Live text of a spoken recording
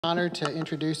Honored to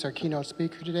introduce our keynote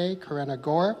speaker today, Karenna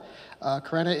Gore.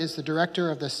 Karenna is the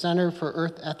director of the Center for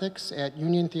Earth Ethics at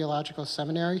Union Theological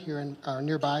Seminary here in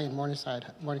nearby in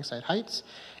Morningside Heights.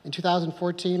 In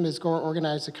 2014, Ms. Gore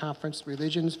organized the conference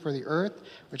Religions for the Earth,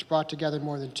 which brought together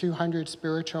more than 200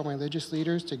 spiritual and religious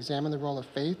leaders to examine the role of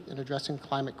faith in addressing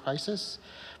climate crisis.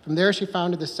 From there, she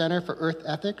founded the Center for Earth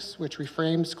Ethics, which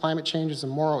reframes climate change as a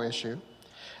moral issue.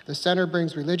 The center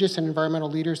brings religious and environmental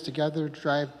leaders together to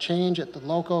drive change at the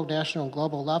local, national, and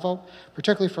global level,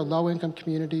 particularly for low-income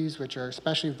communities, which are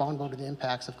especially vulnerable to the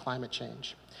impacts of climate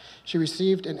change. She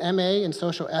received an MA in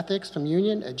social ethics from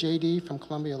Union, a JD from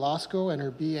Columbia Law School, and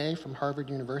her BA from Harvard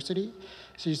University.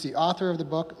 She's the author of the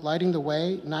book, Lighting the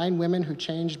Way, 9 Women Who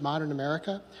Changed Modern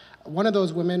America. One of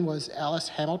those women was Alice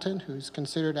Hamilton, who's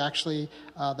considered actually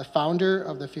the founder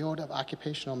of the field of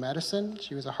occupational medicine.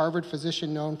 She was a Harvard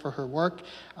physician known for her work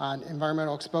on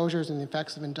environmental exposures and the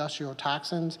effects of industrial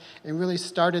toxins, and really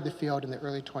started the field in the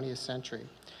early 20th century.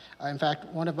 In fact,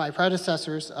 one of my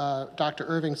predecessors, Dr.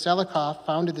 Irving Selikoff,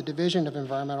 founded the Division of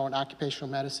Environmental and Occupational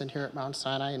Medicine here at Mount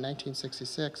Sinai in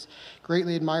 1966,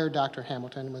 greatly admired Dr.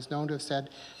 Hamilton, and was known to have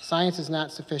said, "Science is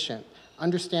not sufficient.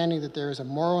 Understanding that there is a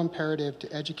moral imperative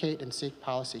to educate and seek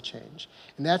policy change."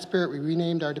 In that spirit, we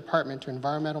renamed our department to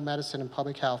Environmental Medicine and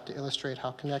Public Health to illustrate how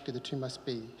connected the two must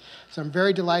be. So I'm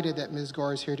very delighted that Ms.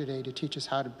 Gore is here today to teach us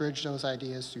how to bridge those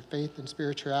ideas through faith and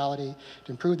spirituality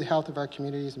to improve the health of our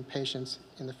communities and patients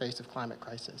in the face of climate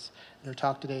crisis. And her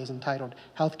talk today is entitled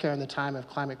Healthcare in the Time of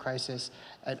Climate Crisis,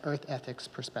 an Earth Ethics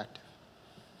Perspective.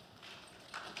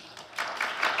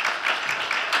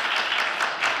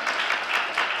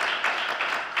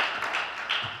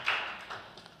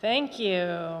 Thank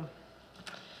you.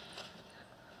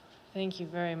 Thank you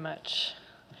very much.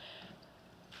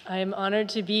 I am honored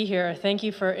to be here. Thank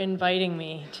you for inviting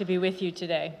me to be with you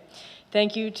today.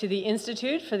 Thank you to the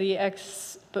Institute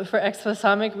for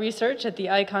Exposomic Research at the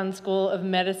Icahn School of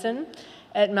Medicine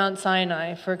at Mount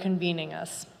Sinai for convening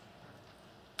us.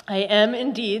 I am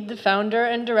indeed the founder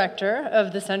and director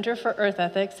of the Center for Earth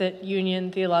Ethics at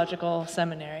Union Theological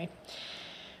Seminary.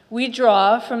 We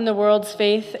draw from the world's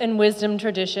faith and wisdom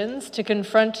traditions to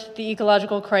confront the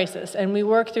ecological crisis, and we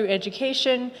work through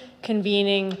education,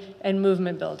 convening, and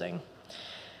movement building.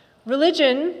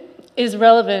 Religion is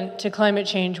relevant to climate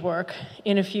change work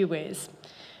in a few ways.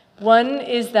 One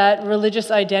is that religious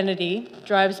identity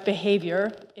drives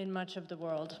behavior in much of the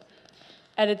world.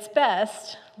 At its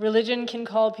best, religion can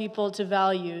call people to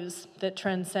values that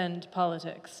transcend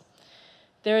politics.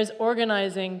 There is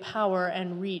organizing power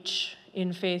and reach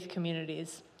in faith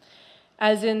communities.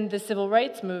 As in the civil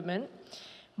rights movement,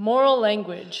 moral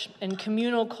language and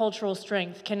communal cultural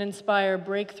strength can inspire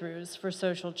breakthroughs for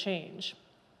social change.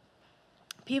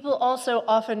 People also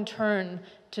often turn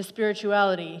to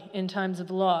spirituality in times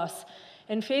of loss,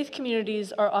 and faith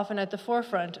communities are often at the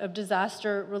forefront of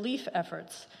disaster relief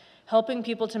efforts, helping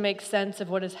people to make sense of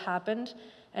what has happened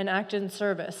and act in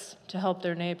service to help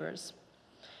their neighbors.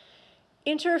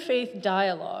 Interfaith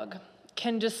dialogue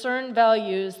can discern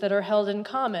values that are held in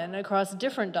common across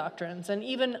different doctrines and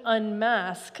even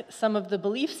unmask some of the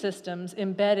belief systems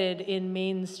embedded in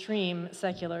mainstream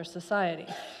secular society.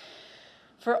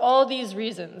 For all these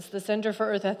reasons, the Center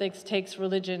for Earth Ethics takes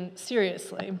religion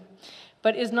seriously,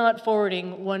 but is not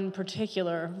forwarding one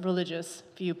particular religious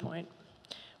viewpoint.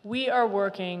 We are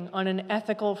working on an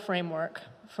ethical framework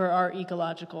for our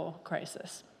ecological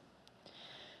crisis.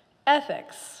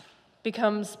 Ethics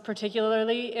becomes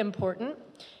particularly important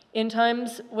in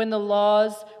times when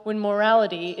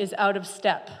morality is out of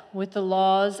step with the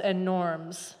laws and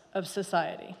norms of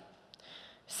society.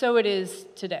 So it is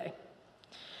today.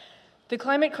 The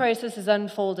climate crisis is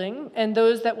unfolding, and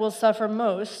those that will suffer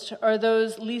most are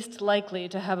those least likely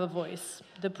to have a voice: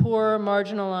 the poor,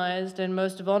 marginalized, and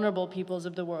most vulnerable peoples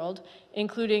of the world,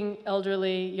 including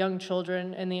elderly, young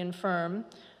children, and the infirm,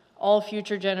 all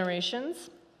future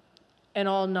generations, and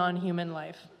all non-human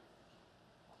life.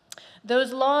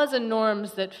 Those laws and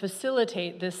norms that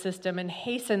facilitate this system and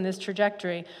hasten this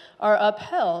trajectory are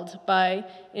upheld by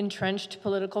entrenched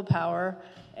political power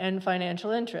and financial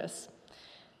interests.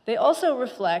 They also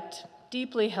reflect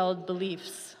deeply held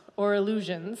beliefs or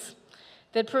illusions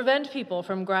that prevent people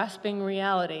from grasping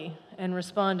reality and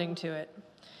responding to it.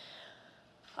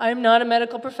 I'm not a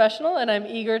medical professional, and I'm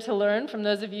eager to learn from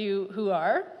those of you who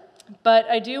are. But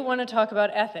I do want to talk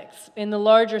about ethics in the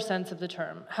larger sense of the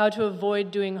term, how to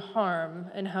avoid doing harm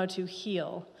and how to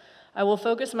heal. I will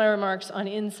focus my remarks on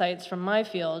insights from my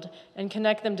field and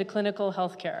connect them to clinical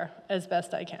healthcare as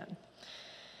best I can.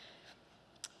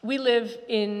 We live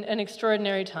in an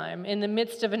extraordinary time, in the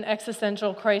midst of an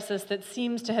existential crisis that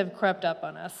seems to have crept up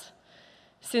on us.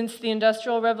 Since the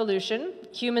Industrial Revolution,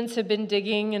 humans have been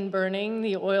digging and burning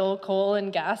the oil, coal,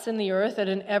 and gas in the earth at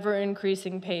an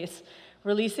ever-increasing pace,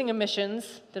 releasing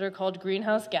emissions that are called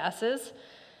greenhouse gases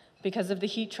because of the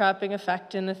heat-trapping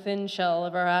effect in the thin shell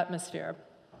of our atmosphere.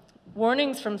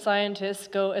 Warnings from scientists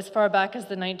go as far back as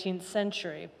the 19th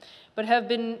century, but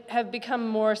have become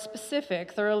more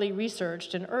specific, thoroughly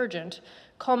researched, and urgent,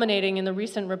 culminating in the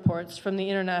recent reports from the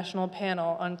International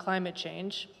Panel on Climate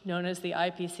Change, known as the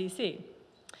IPCC.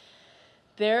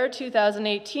 Their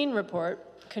 2018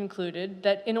 report concluded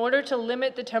that in order to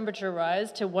limit the temperature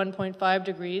rise to 1.5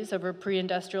 degrees over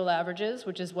pre-industrial averages,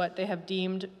 which is what they have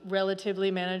deemed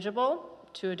relatively manageable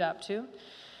to adapt to,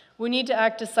 we need to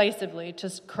act decisively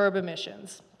to curb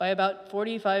emissions by about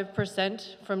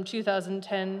 45% from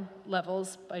 2010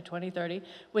 levels by 2030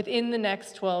 within the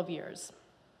next 12 years.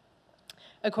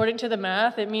 According to the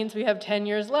math, it means we have 10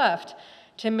 years left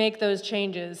to make those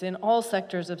changes in all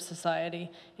sectors of society,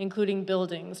 including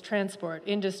buildings, transport,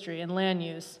 industry, and land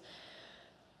use.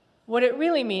 What it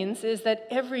really means is that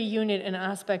every unit and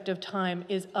aspect of time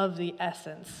is of the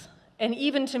essence. And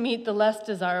even to meet the less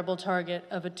desirable target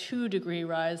of a 2-degree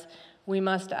rise, we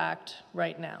must act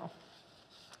right now.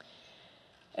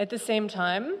 At the same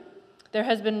time, there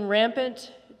has been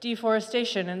rampant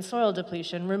deforestation and soil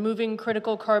depletion, removing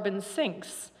critical carbon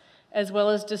sinks, as well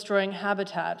as destroying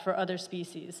habitat for other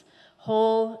species,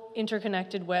 whole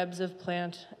interconnected webs of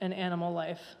plant and animal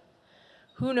life.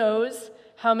 Who knows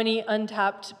how many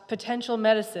untapped potential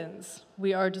medicines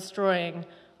we are destroying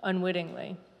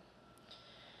unwittingly?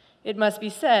 It must be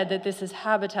said that this is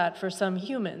habitat for some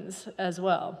humans as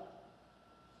well.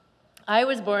 I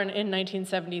was born in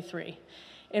 1973.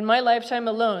 In my lifetime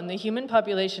alone, the human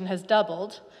population has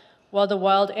doubled, while the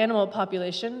wild animal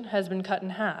population has been cut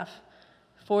in half.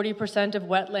 40% of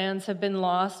wetlands have been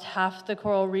lost, half the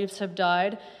coral reefs have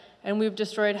died, and we've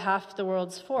destroyed half the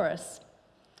world's forests.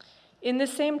 In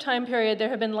this same time period, there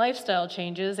have been lifestyle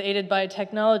changes aided by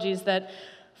technologies that,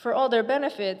 for all their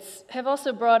benefits, have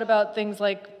also brought about things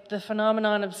like the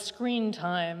phenomenon of screen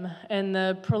time and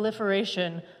the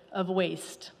proliferation of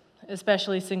waste,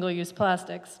 especially single-use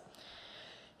plastics.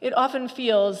 It often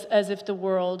feels as if the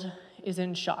world is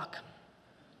in shock.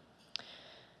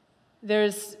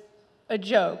 There's a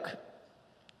joke.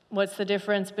 What's the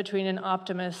difference between an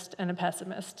optimist and a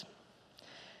pessimist?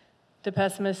 The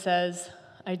pessimist says,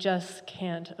 I just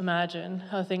can't imagine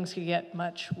how things could get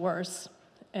much worse.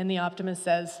 And the optimist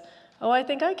says, oh, I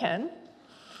think I can.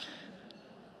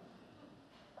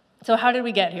 So how did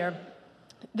we get here?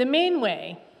 The main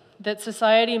way that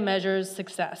society measures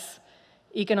success,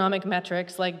 economic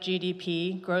metrics like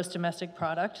GDP, gross domestic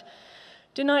product,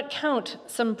 do not count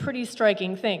some pretty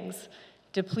striking things: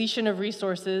 depletion of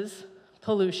resources,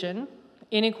 pollution,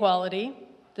 inequality,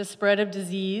 the spread of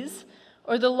disease,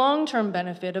 or the long-term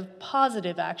benefit of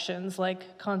positive actions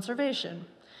like conservation.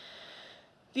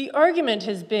 The argument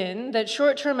has been that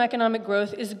short-term economic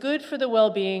growth is good for the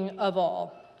well-being of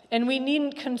all, and we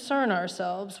needn't concern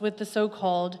ourselves with the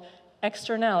so-called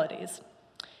externalities.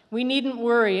 We needn't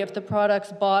worry if the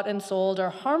products bought and sold are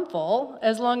harmful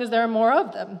as long as there are more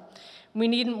of them. We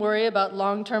needn't worry about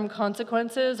long-term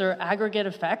consequences or aggregate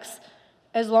effects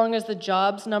as long as the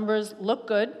jobs numbers look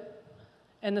good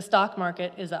and the stock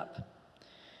market is up.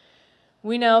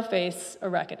 We now face a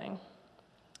reckoning.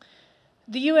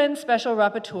 The UN Special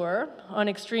Rapporteur on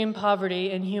Extreme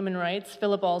Poverty and Human Rights,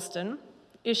 Philip Alston,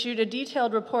 issued a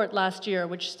detailed report last year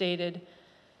which stated,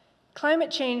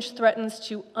 climate change threatens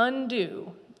to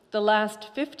undo the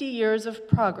last 50 years of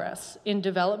progress in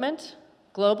development,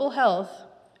 global health,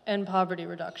 and poverty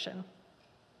reduction.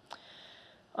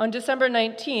 On December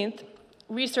 19th,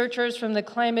 researchers from the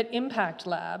Climate Impact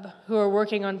Lab, who are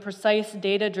working on precise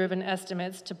data-driven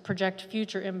estimates to project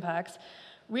future impacts,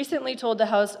 recently told the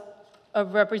House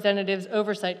of Representatives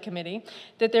Oversight Committee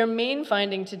that their main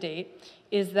finding to date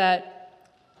is that,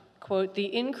 quote,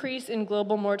 the increase in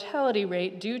global mortality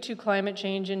rate due to climate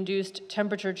change-induced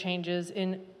temperature changes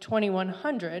in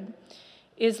 2100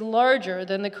 is larger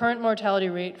than the current mortality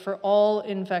rate for all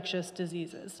infectious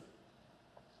diseases.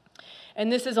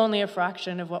 And this is only a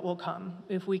fraction of what will come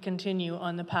if we continue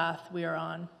on the path we are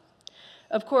on.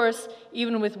 Of course,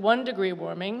 even with 1 degree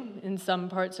warming in some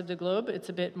parts of the globe, it's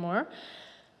a bit more,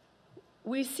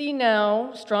 we see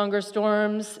now stronger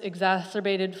storms,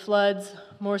 exacerbated floods,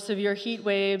 more severe heat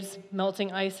waves,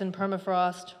 melting ice and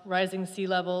permafrost, rising sea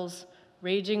levels,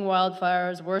 raging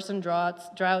wildfires, worsened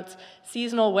droughts,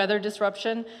 seasonal weather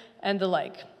disruption, and the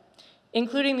like,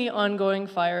 including the ongoing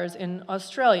fires in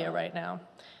Australia right now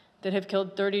that have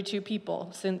killed 32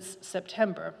 people since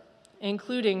September,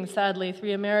 including, sadly,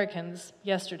 3 Americans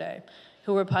yesterday,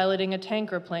 who were piloting a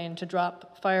tanker plane to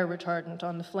drop fire retardant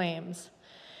on the flames.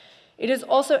 It is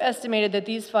also estimated that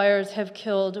these fires have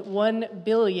killed 1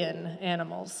 billion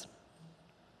animals.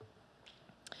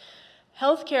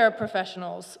 Healthcare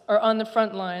professionals are on the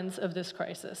front lines of this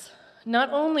crisis, not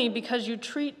only because you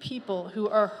treat people who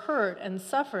are hurt and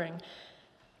suffering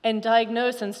and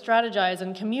diagnose and strategize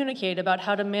and communicate about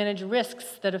how to manage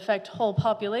risks that affect whole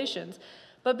populations,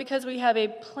 but because we have a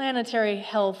planetary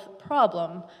health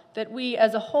problem that we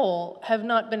as a whole have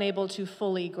not been able to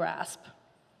fully grasp.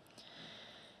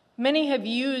 Many have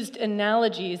used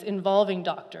analogies involving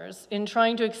doctors in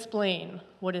trying to explain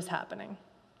what is happening.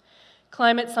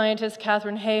 Climate scientist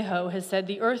Katherine Hayhoe has said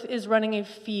the Earth is running a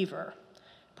fever,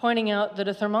 pointing out that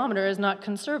a thermometer is not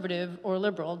conservative or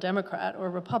liberal, Democrat or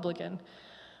Republican.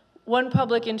 One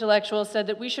public intellectual said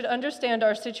that we should understand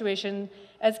our situation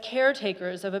as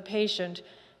caretakers of a patient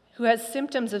who has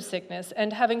symptoms of sickness,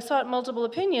 and having sought multiple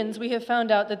opinions, we have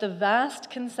found out that the vast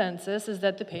consensus is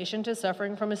that the patient is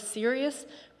suffering from a serious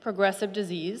progressive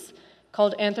disease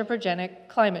called anthropogenic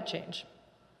climate change.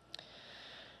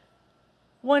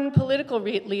 One political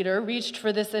leader reached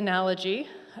for this analogy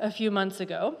a few months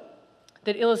ago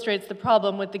that illustrates the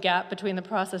problem with the gap between the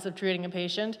process of treating a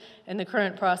patient and the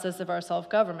current process of our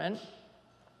self-government.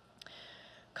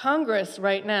 Congress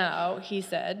right now, he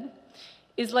said,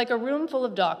 is like a room full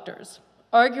of doctors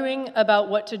arguing about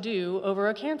what to do over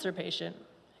a cancer patient,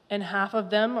 and half of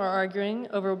them are arguing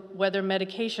over whether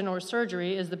medication or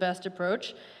surgery is the best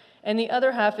approach, and the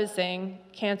other half is saying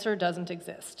cancer doesn't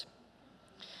exist.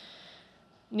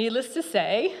 Needless to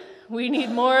say, we need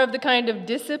more of the kind of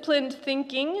disciplined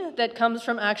thinking that comes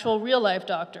from actual real-life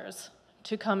doctors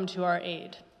to come to our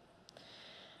aid.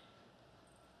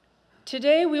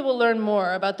 Today, we will learn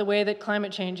more about the way that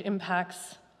climate change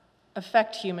impacts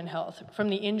affect human health, from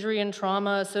the injury and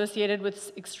trauma associated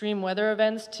with extreme weather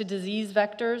events to disease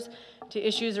vectors, to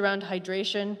issues around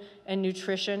hydration and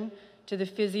nutrition, to the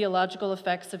physiological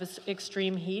effects of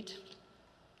extreme heat.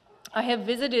 I have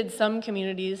visited some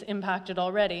communities impacted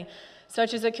already,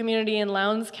 such as a community in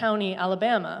Lowndes County,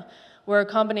 Alabama, where a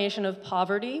combination of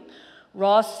poverty,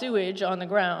 raw sewage on the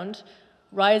ground,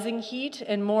 rising heat,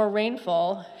 and more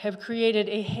rainfall have created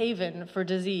a haven for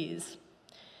disease.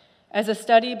 As a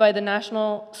study by the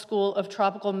National School of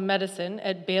Tropical Medicine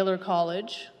at Baylor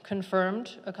College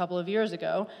confirmed a couple of years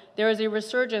ago, there is a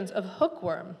resurgence of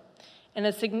hookworm and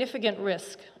a significant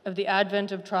risk of the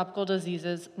advent of tropical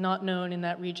diseases not known in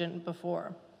that region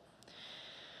before.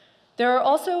 There are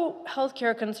also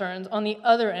healthcare concerns on the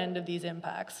other end of these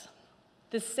impacts.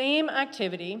 The same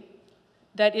activity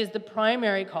that is the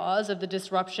primary cause of the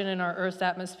disruption in our Earth's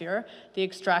atmosphere, the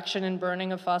extraction and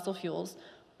burning of fossil fuels,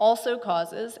 also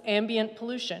causes ambient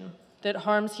pollution that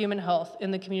harms human health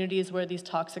in the communities where these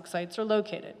toxic sites are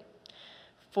located.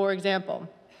 For example,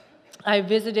 I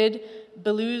visited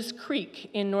Bellews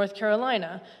Creek in North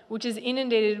Carolina, which is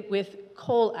inundated with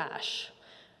coal ash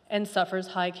and suffers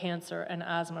high cancer and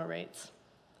asthma rates.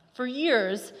 For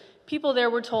years, people there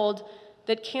were told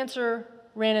that cancer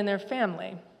ran in their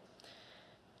family,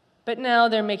 but now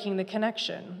they're making the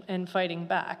connection and fighting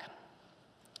back.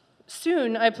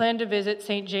 Soon, I plan to visit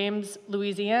St. James,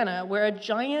 Louisiana, where a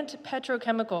giant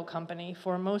petrochemical company,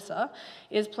 Formosa,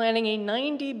 is planning a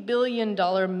 $90 billion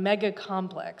mega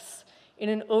complex in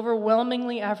an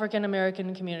overwhelmingly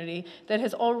African-American community that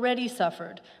has already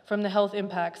suffered from the health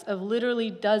impacts of literally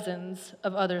dozens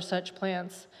of other such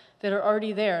plants that are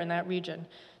already there in that region,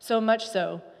 so much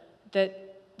so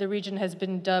that the region has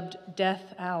been dubbed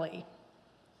Death Alley.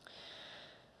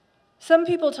 Some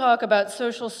people talk about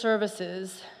social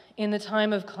services in the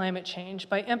time of climate change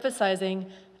by emphasizing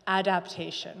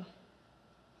adaptation.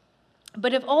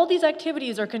 But if all these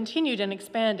activities are continued and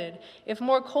expanded, if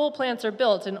more coal plants are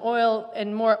built and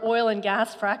more oil and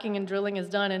gas fracking and drilling is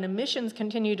done and emissions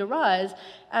continue to rise,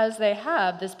 as they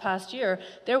have this past year,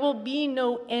 there will be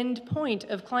no end point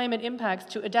of climate impacts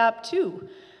to adapt to,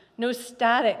 no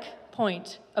static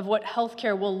point of what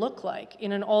healthcare will look like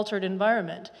in an altered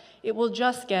environment. It will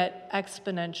just get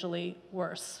exponentially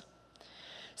worse.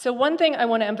 So one thing I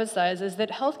want to emphasize is that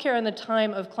healthcare in the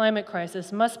time of climate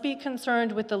crisis must be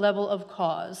concerned with the level of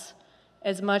cause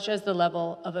as much as the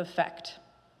level of effect.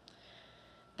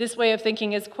 This way of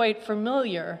thinking is quite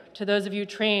familiar to those of you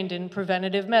trained in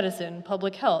preventative medicine,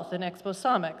 public health, and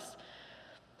exposomics.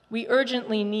 We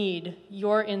urgently need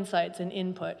your insights and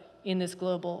input in this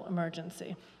global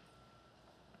emergency.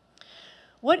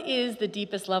 What is the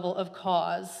deepest level of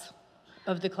cause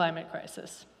of the climate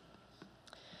crisis?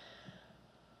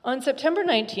 On September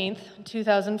 19th,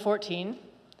 2014,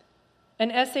 an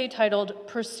essay titled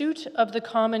 "Pursuit of the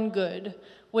Common Good"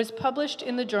 was published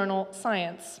in the journal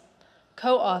Science,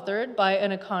 co-authored by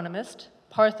an economist,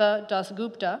 Partha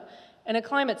Dasgupta, and a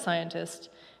climate scientist,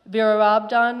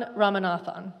 Virabhadan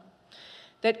Ramanathan,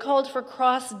 that called for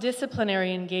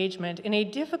cross-disciplinary engagement in a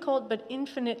difficult but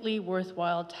infinitely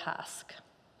worthwhile task.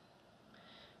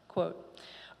 Quote,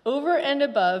 "Over and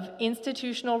above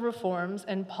institutional reforms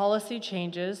and policy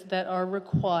changes that are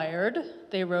required,"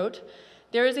 they wrote,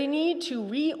 "there is a need to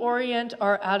reorient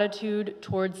our attitude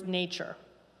towards nature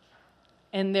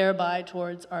and thereby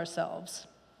towards ourselves."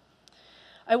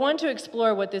 I want to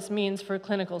explore what this means for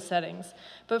clinical settings,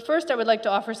 but first I would like to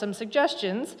offer some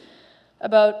suggestions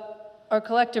about our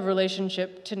collective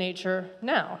relationship to nature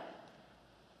now.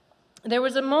 There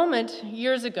was a moment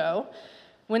years ago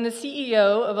when the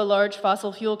CEO of a large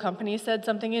fossil fuel company said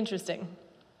something interesting.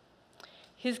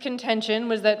 His contention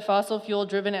was that fossil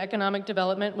fuel-driven economic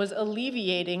development was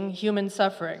alleviating human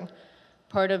suffering,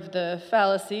 part of the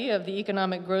fallacy of the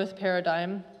economic growth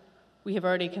paradigm we have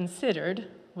already considered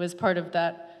was part of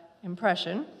that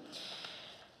impression.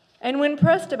 And when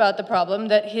pressed about the problem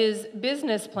that his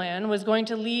business plan was going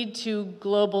to lead to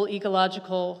global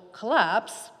ecological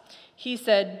collapse, he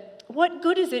said, "What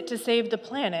good is it to save the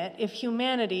planet if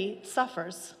humanity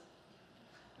suffers?"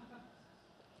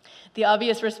 The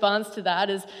obvious response to that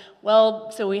is, well,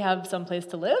 so we have someplace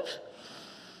to live?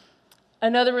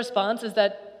 Another response is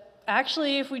that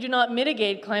actually, if we do not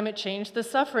mitigate climate change, the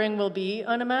suffering will be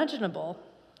unimaginable.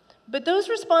 But those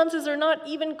responses are not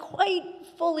even quite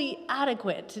fully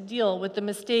adequate to deal with the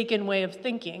mistaken way of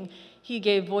thinking he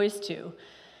gave voice to.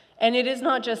 And it is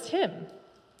not just him.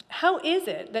 How is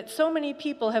it that so many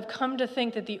people have come to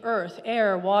think that the earth,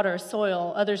 air, water,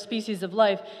 soil, other species of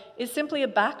life is simply a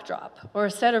backdrop or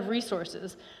a set of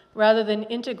resources rather than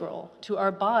integral to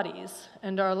our bodies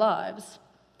and our lives?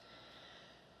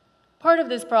 Part of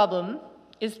this problem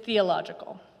is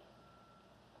theological.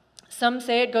 Some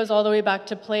say it goes all the way back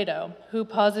to Plato, who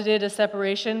posited a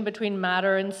separation between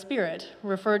matter and spirit,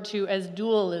 referred to as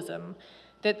dualism,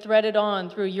 that threaded on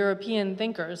through European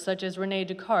thinkers such as René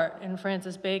Descartes and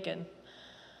Francis Bacon.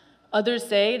 Others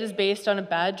say it is based on a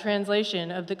bad translation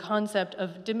of the concept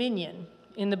of dominion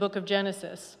in the book of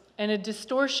Genesis, and a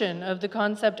distortion of the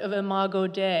concept of imago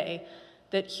Dei,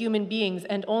 that human beings,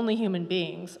 and only human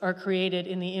beings, are created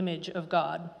in the image of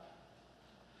God.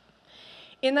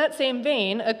 In that same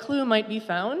vein, a clue might be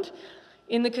found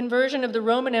in the conversion of the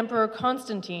Roman Emperor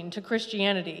Constantine to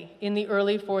Christianity in the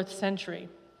early 4th century,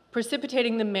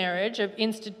 precipitating the marriage of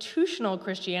institutional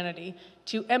Christianity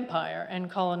to empire and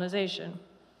colonization.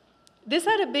 This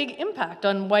had a big impact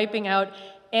on wiping out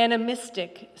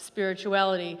animistic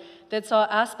spirituality that saw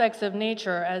aspects of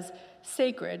nature as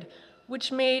sacred, which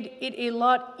made it a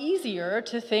lot easier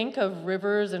to think of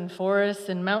rivers and forests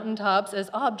and mountaintops as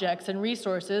objects and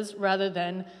resources rather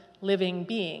than living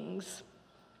beings.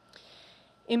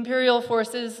 Imperial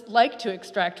forces like to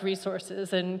extract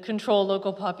resources and control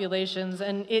local populations,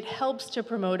 and it helps to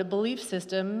promote a belief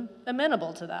system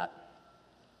amenable to that.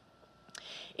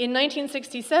 In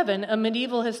 1967, a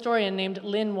medieval historian named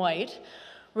Lynn Wright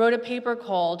wrote a paper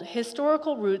called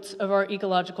 "Historical Roots of Our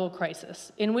Ecological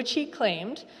Crisis," in which he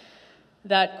claimed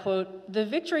that, quote, "the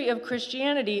victory of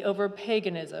Christianity over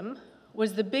paganism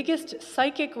was the biggest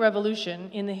psychic revolution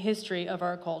in the history of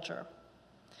our culture."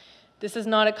 This is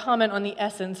not a comment on the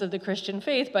essence of the Christian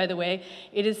faith, by the way.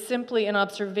 It is simply an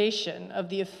observation of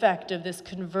the effect of this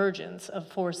convergence of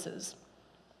forces.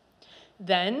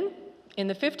 Then, in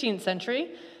the 15th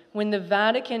century, when the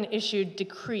Vatican issued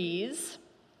decrees,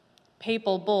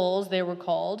 papal bulls they were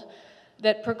called,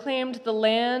 that proclaimed the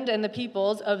land and the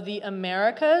peoples of the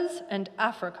Americas and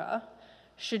Africa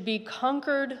should be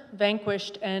conquered,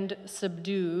 vanquished, and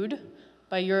subdued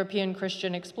by European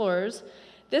Christian explorers,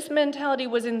 this mentality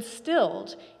was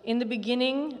instilled in the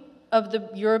beginning of the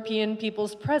European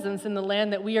people's presence in the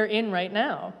land that we are in right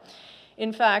now.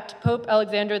 In fact, Pope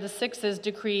Alexander VI's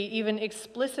decree even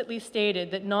explicitly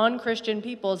stated that non-Christian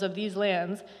peoples of these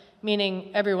lands, meaning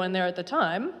everyone there at the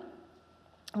time,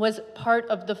 was part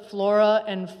of the flora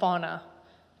and fauna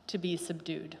to be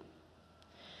subdued.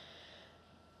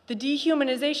 The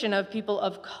dehumanization of people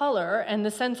of color and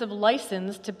the sense of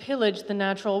license to pillage the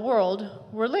natural world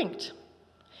were linked.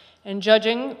 And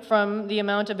judging from the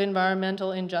amount of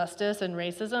environmental injustice and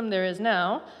racism there is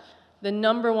now, the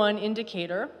 #1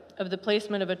 indicator of the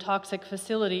placement of a toxic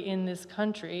facility in this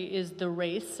country is the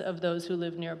race of those who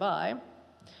live nearby.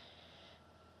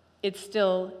 It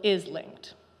still is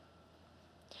linked.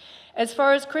 As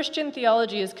far as Christian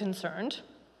theology is concerned,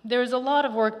 there is a lot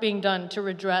of work being done to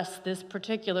redress this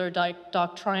particular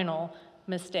doctrinal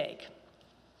mistake.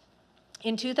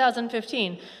 In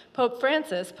 2015, Pope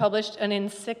Francis published an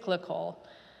encyclical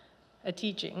a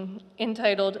teaching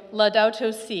entitled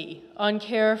Laudato Si, on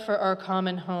care for our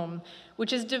common home,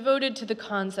 which is devoted to the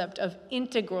concept of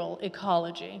integral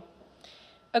ecology.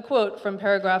 A quote from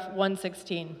paragraph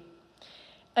 116.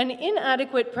 An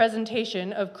inadequate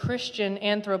presentation of Christian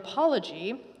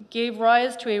anthropology gave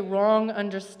rise to a wrong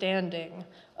understanding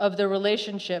of the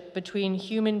relationship between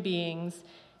human beings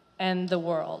and the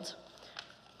world.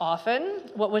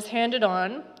 Often, what was handed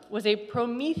on was a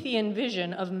Promethean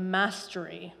vision of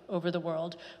mastery over the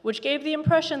world, which gave the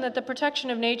impression that the protection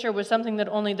of nature was something that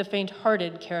only the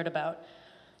faint-hearted cared about.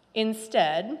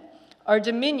 Instead, our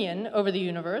dominion over the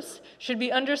universe should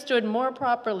be understood more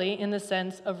properly in the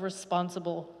sense of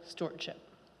responsible stewardship.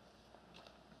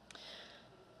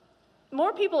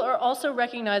 More people are also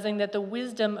recognizing that the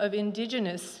wisdom of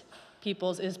indigenous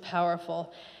peoples is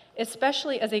powerful,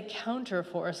 especially as a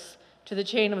counterforce to the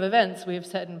chain of events we have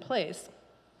set in place.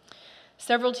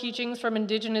 Several teachings from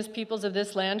indigenous peoples of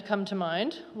this land come to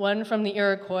mind. One from the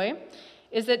Iroquois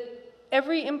is that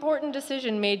every important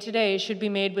decision made today should be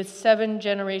made with 7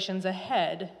 generations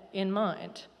ahead in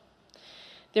mind.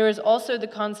 There is also the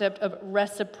concept of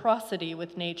reciprocity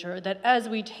with nature, that as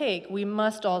we take, we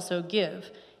must also give,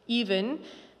 even,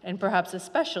 and perhaps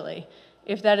especially,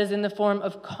 if that is in the form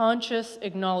of conscious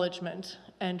acknowledgement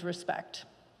and respect.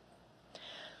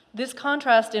 This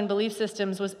contrast in belief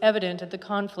systems was evident at the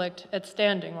conflict at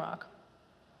Standing Rock.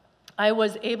 I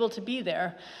was able to be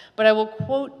there, but I will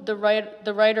quote the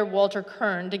writer Walter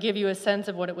Kern to give you a sense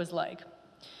of what it was like.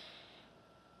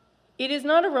 It is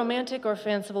not a romantic or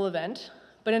fanciful event,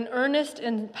 but an earnest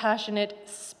and passionate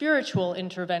spiritual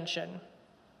intervention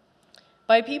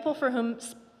by people for whom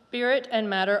spirit and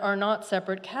matter are not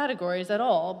separate categories at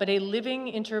all, but a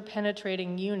living,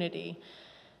 interpenetrating unity.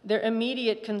 Their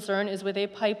immediate concern is with a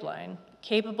pipeline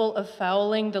capable of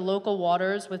fouling the local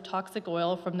waters with toxic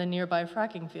oil from the nearby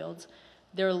fracking fields.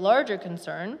 Their larger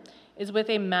concern is with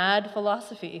a mad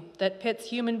philosophy that pits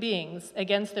human beings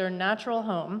against their natural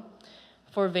home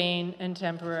for vain and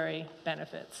temporary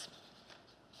benefits.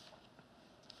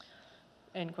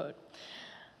 End quote.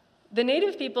 The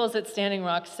native peoples at Standing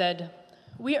Rock said,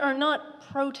 "We are not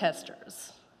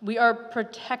protesters, we are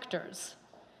protectors."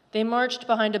 They marched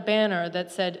behind a banner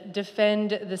that said,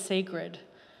 "Defend the sacred."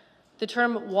 The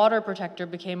term water protector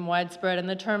became widespread, and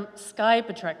the term sky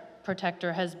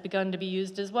protector has begun to be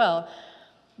used as well.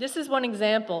 This is one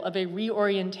example of a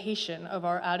reorientation of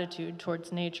our attitude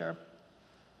towards nature.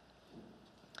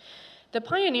 The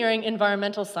pioneering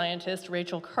environmental scientist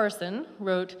Rachel Carson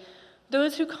wrote,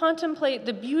 "Those who contemplate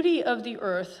the beauty of the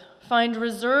earth find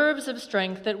reserves of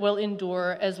strength that will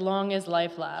endure as long as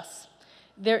life lasts.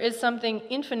 There is something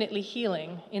infinitely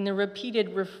healing in the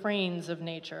repeated refrains of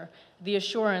nature, the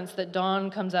assurance that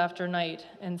dawn comes after night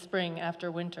and spring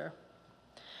after winter."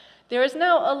 There is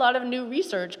now a lot of new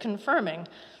research confirming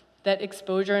that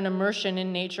exposure and immersion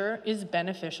in nature is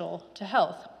beneficial to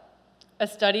health. A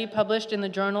study published in the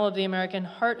Journal of the American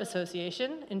Heart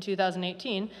Association in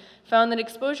 2018 found that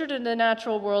exposure to the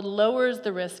natural world lowers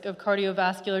the risk of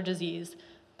cardiovascular disease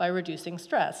by reducing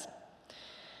stress.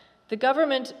 The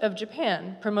government of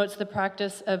Japan promotes the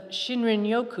practice of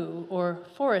Shinrin-yoku, or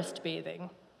forest bathing,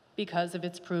 because of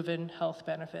its proven health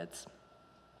benefits.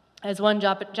 As one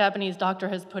Japanese doctor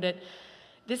has put it,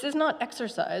 "This is not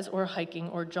exercise or hiking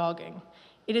or jogging.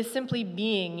 It is simply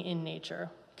being in nature,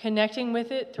 connecting with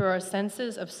it through our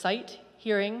senses of sight,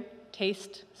 hearing,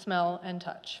 taste, smell, and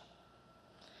touch."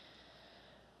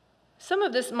 Some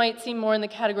of this might seem more in the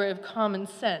category of common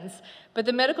sense, but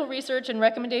the medical research and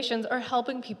recommendations are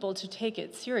helping people to take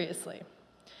it seriously.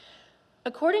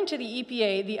 According to the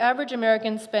EPA, the average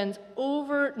American spends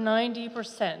over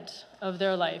 90% of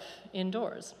their life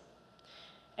indoors.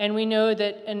 And we know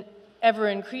that an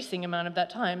ever-increasing amount of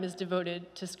that time is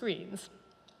devoted to screens.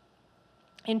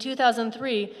 In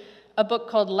 2003, a book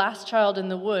called Last Child in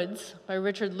the Woods by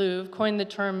Richard Louv coined the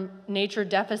term nature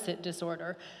deficit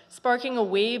disorder, sparking a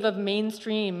wave of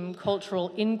mainstream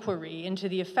cultural inquiry into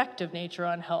the effect of nature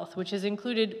on health, which has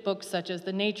included books such as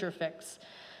The Nature Fix.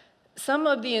 Some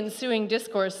of the ensuing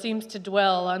discourse seems to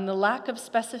dwell on the lack of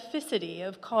specificity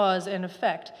of cause and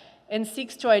effect and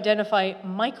seeks to identify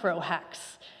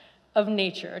micro-hacks of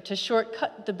nature to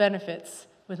shortcut the benefits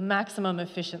with maximum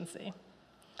efficiency.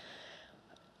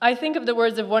 I think of the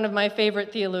words of one of my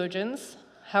favorite theologians,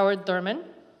 Howard Thurman,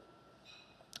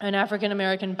 an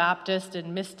African-American Baptist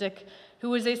and mystic who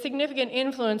was a significant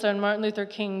influence on Martin Luther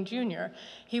King Jr.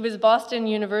 He was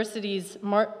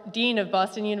dean of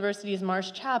Boston University's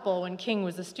Marsh Chapel when King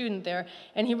was a student there,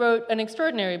 and he wrote an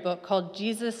extraordinary book called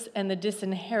Jesus and the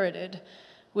Disinherited,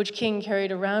 which King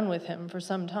carried around with him for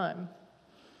some time.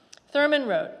 Thurman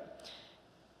wrote,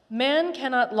 Man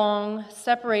cannot long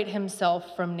separate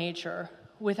himself from nature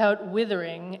without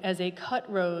withering as a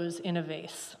cut rose in a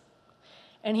vase.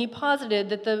 And he posited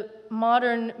that the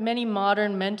many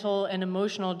modern mental and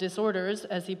emotional disorders,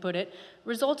 as he put it,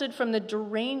 resulted from the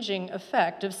deranging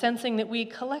effect of sensing that we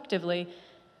collectively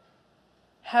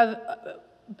have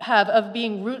of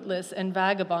being rootless and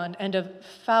vagabond and of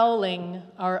fouling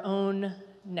our own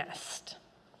nest.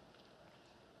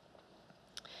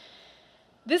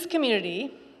 This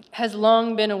community has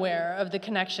long been aware of the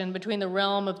connection between the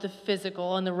realm of the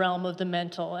physical and the realm of the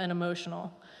mental and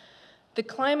emotional. The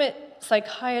Climate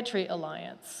Psychiatry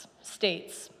Alliance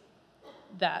states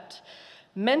that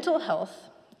mental health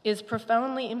is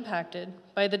profoundly impacted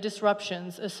by the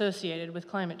disruptions associated with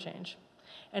climate change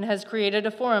and has created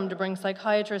a forum to bring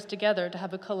psychiatrists together to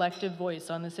have a collective voice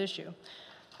on this issue.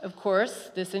 Of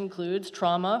course, this includes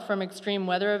trauma from extreme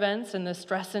weather events and the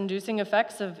stress-inducing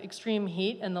effects of extreme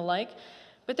heat and the like,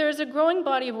 but there is a growing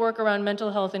body of work around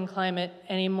mental health and climate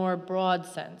in a more broad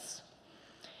sense.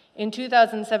 In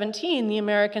 2017, the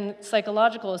American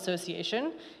Psychological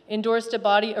Association endorsed a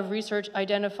body of research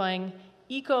identifying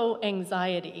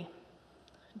eco-anxiety.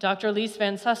 Dr. Lies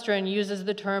van Susteren uses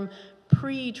the term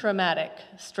pre-traumatic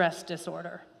stress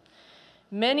disorder.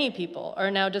 Many people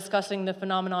are now discussing the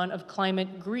phenomenon of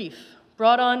climate grief,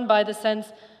 brought on by the sense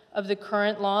of the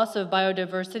current loss of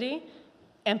biodiversity,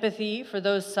 empathy for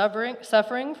those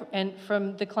suffering and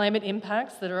from the climate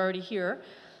impacts that are already here,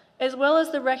 as well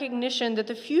as the recognition that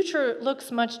the future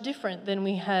looks much different than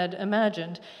we had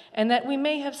imagined, and that we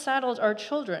may have saddled our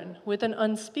children with an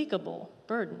unspeakable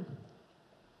burden.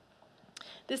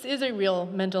 This is a real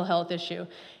mental health issue,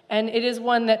 and it is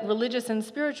one that religious and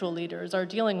spiritual leaders are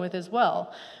dealing with as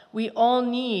well. We all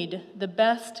need the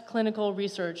best clinical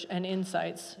research and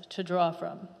insights to draw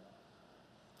from.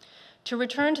 To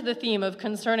return to the theme of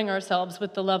concerning ourselves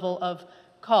with the level of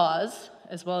cause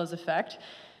as well as effect,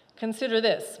 consider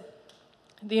this.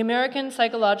 The American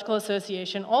Psychological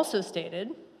Association also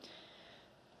stated,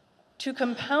 to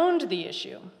compound the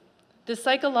issue, the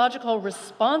psychological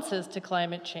responses to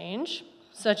climate change,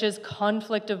 such as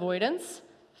conflict avoidance,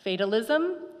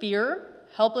 fatalism, fear,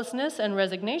 helplessness, and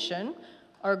resignation,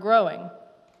 are growing.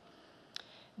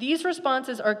 These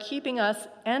responses are keeping us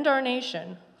and our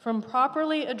nation from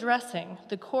properly addressing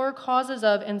the core causes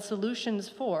of and solutions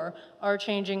for our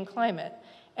changing climate,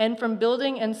 and from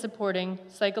building and supporting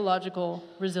psychological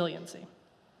resiliency."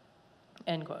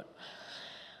 End quote.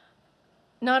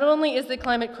 Not only is the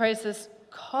climate crisis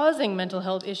causing mental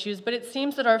health issues, but it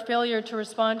seems that our failure to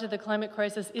respond to the climate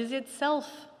crisis is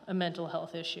itself a mental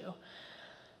health issue.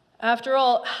 After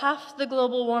all, half the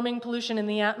global warming pollution in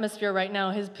the atmosphere right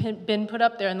now has been put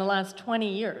up there in the last 20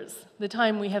 years, the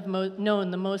time we have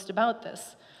known the most about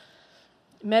this.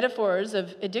 Metaphors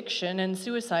of addiction and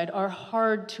suicide are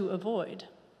hard to avoid.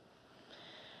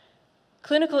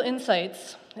 Clinical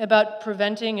insights about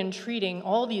preventing and treating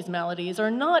all these maladies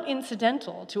are not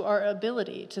incidental to our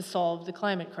ability to solve the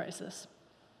climate crisis.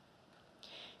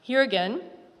 Here again,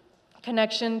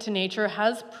 connection to nature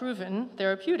has proven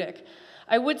therapeutic.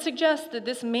 I would suggest that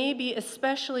this may be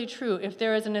especially true if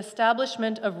there is an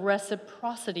establishment of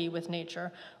reciprocity with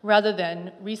nature rather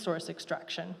than resource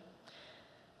extraction.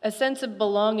 A sense of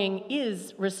belonging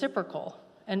is reciprocal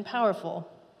and powerful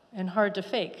and hard to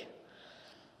fake.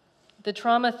 The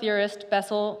trauma theorist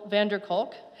Bessel van der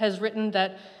Kolk has written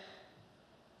that,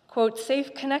 quote,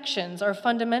 "safe connections are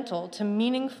fundamental to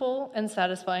meaningful and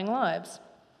satisfying lives."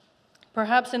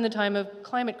 Perhaps in the time of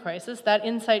climate crisis, that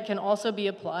insight can also be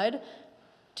applied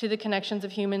to the connections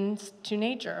of humans to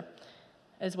nature,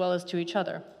 as well as to each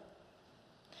other.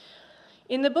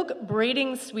 In the book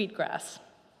Braiding Sweetgrass,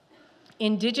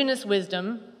 Indigenous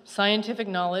Wisdom, Scientific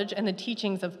Knowledge, and the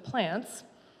Teachings of Plants,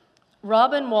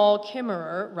 Robin Wall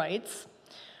Kimmerer writes,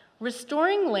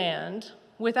 "Restoring land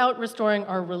without restoring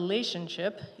our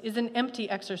relationship is an empty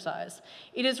exercise.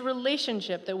 It is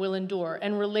relationship that will endure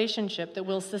and relationship that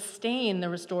will sustain the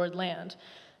restored land.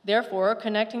 Therefore,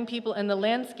 connecting people and the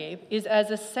landscape is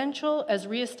as essential as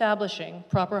reestablishing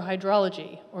proper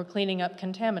hydrology or cleaning up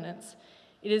contaminants.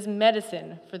 It is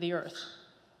medicine for the earth."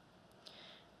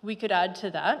 We could add to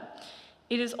that,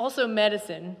 it is also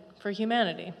medicine for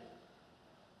humanity.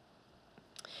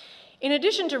 In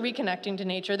addition to reconnecting to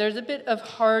nature, there's a bit of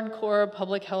hardcore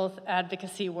public health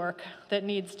advocacy work that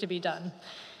needs to be done.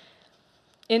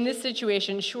 In this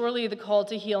situation, surely the call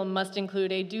to heal must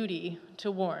include a duty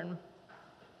to warn.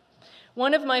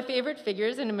 One of my favorite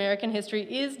figures in American history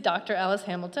is Dr. Alice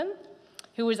Hamilton,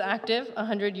 who was active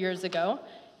 100 years ago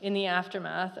in the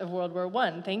aftermath of World War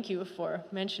I. Thank you for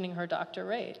mentioning her, Dr.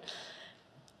 Wright.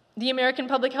 The American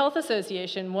Public Health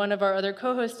Association, one of our other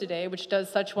co-hosts today, which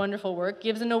does such wonderful work,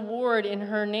 gives an award in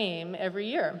her name every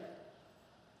year.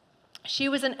 She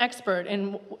was an expert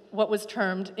in what was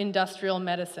termed industrial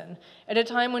medicine, at a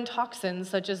time when toxins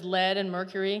such as lead and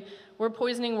mercury were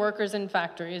poisoning workers in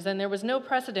factories, and there was no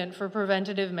precedent for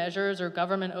preventative measures or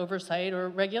government oversight or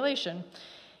regulation.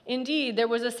 Indeed, there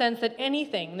was a sense that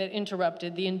anything that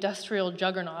interrupted the industrial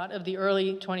juggernaut of the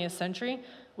early 20th century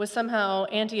was somehow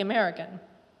anti-American.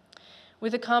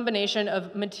 With a combination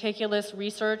of meticulous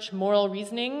research, moral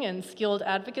reasoning, and skilled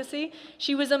advocacy,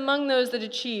 she was among those that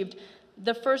achieved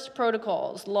the first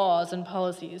protocols, laws, and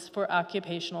policies for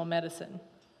occupational medicine.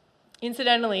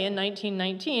 Incidentally, in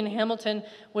 1919, Hamilton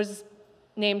was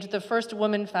named the first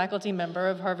woman faculty member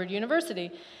of Harvard University.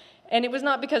 And it was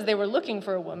not because they were looking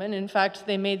for a woman. In fact,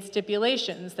 they made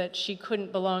stipulations that she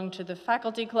couldn't belong to the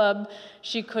faculty club,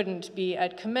 she couldn't be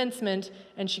at commencement,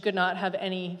 and she could not have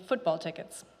any football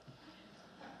tickets.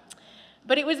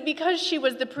 But it was because she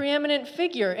was the preeminent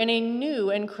figure in a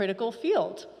new and critical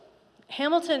field.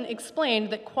 Hamilton explained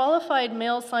that qualified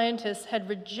male scientists had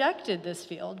rejected this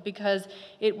field because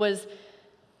it was,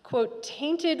 quote,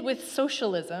 tainted with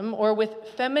socialism or with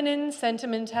feminine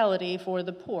sentimentality for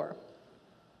the poor.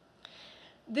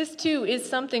 This, too, is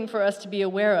something for us to be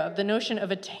aware of, the notion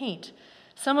of a taint.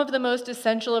 Some of the most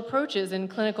essential approaches in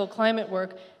clinical climate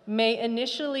work may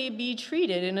initially be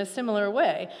treated in a similar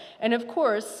way, and of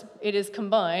course, it is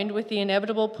combined with the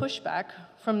inevitable pushback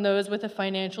from those with a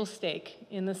financial stake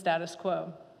in the status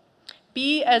quo.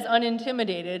 Be as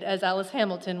unintimidated as Alice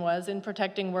Hamilton was in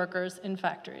protecting workers in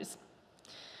factories.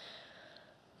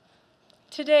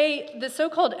 Today, the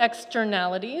so-called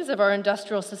externalities of our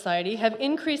industrial society have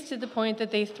increased to the point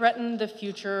that they threaten the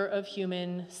future of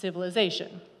human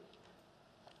civilization.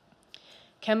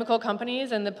 Chemical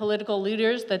companies and the political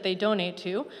leaders that they donate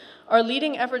to are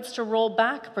leading efforts to roll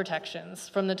back protections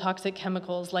from the toxic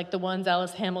chemicals like the ones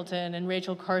Alice Hamilton and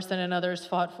Rachel Carson and others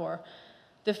fought for.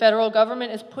 The federal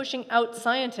government is pushing out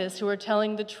scientists who are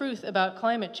telling the truth about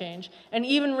climate change and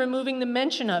even removing the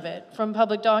mention of it from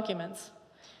public documents.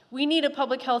 We need a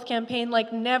public health campaign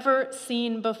like never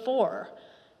seen before,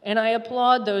 and I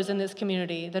applaud those in this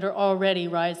community that are already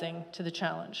rising to the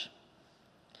challenge.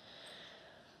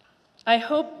 I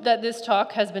hope that this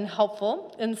talk has been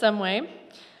helpful in some way.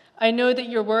 I know that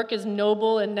your work is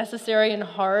noble and necessary and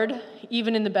hard,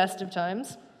 even in the best of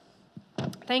times.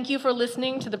 Thank you for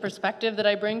listening to the perspective that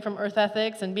I bring from earth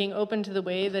ethics and being open to the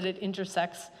way that it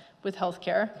intersects with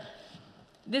healthcare.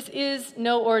 This is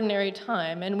no ordinary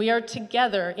time, and we are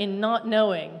together in not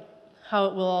knowing how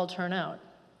it will all turn out.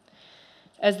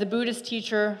 As the Buddhist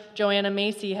teacher Joanna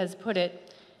Macy has put it,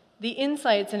 the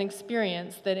insights and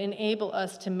experience that enable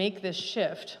us to make this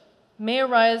shift may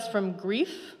arise from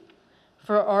grief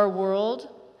for our world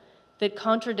that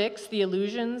contradicts the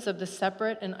illusions of the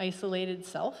separate and isolated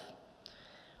self,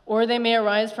 or they may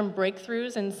arise from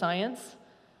breakthroughs in science,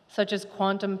 such as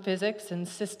quantum physics and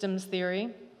systems theory,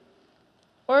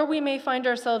 or we may find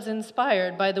ourselves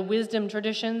inspired by the wisdom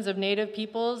traditions of native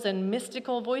peoples and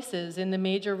mystical voices in the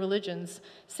major religions,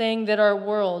 saying that our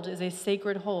world is a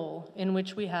sacred whole in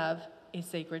which we have a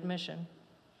sacred mission.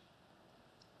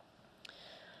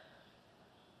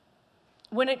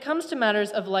 When it comes to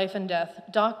matters of life and death,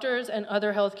 doctors and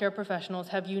other healthcare professionals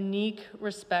have unique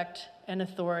respect and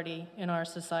authority in our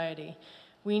society.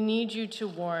 We need you to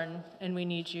warn, and we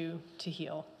need you to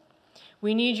heal.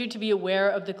 We need you to be aware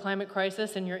of the climate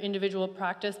crisis in your individual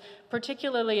practice,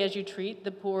 particularly as you treat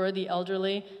the poor, the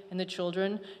elderly, and the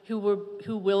children who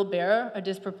will bear a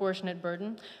disproportionate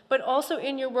burden, but also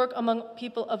in your work among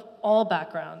people of all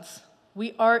backgrounds.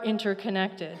 We are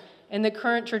interconnected, and the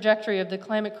current trajectory of the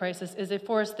climate crisis is a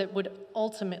force that would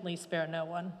ultimately spare no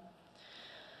one.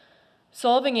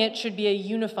 Solving it should be a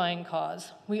unifying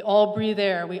cause. We all breathe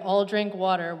air, we all drink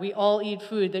water, we all eat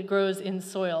food that grows in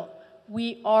soil.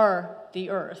 We are the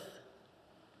earth.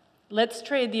 Let's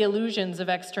trade the illusions of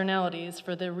externalities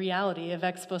for the reality of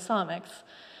exposomics,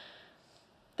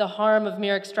 the harm of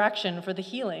mere extraction for the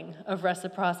healing of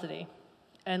reciprocity.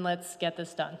 And let's get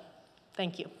this done.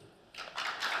 Thank you.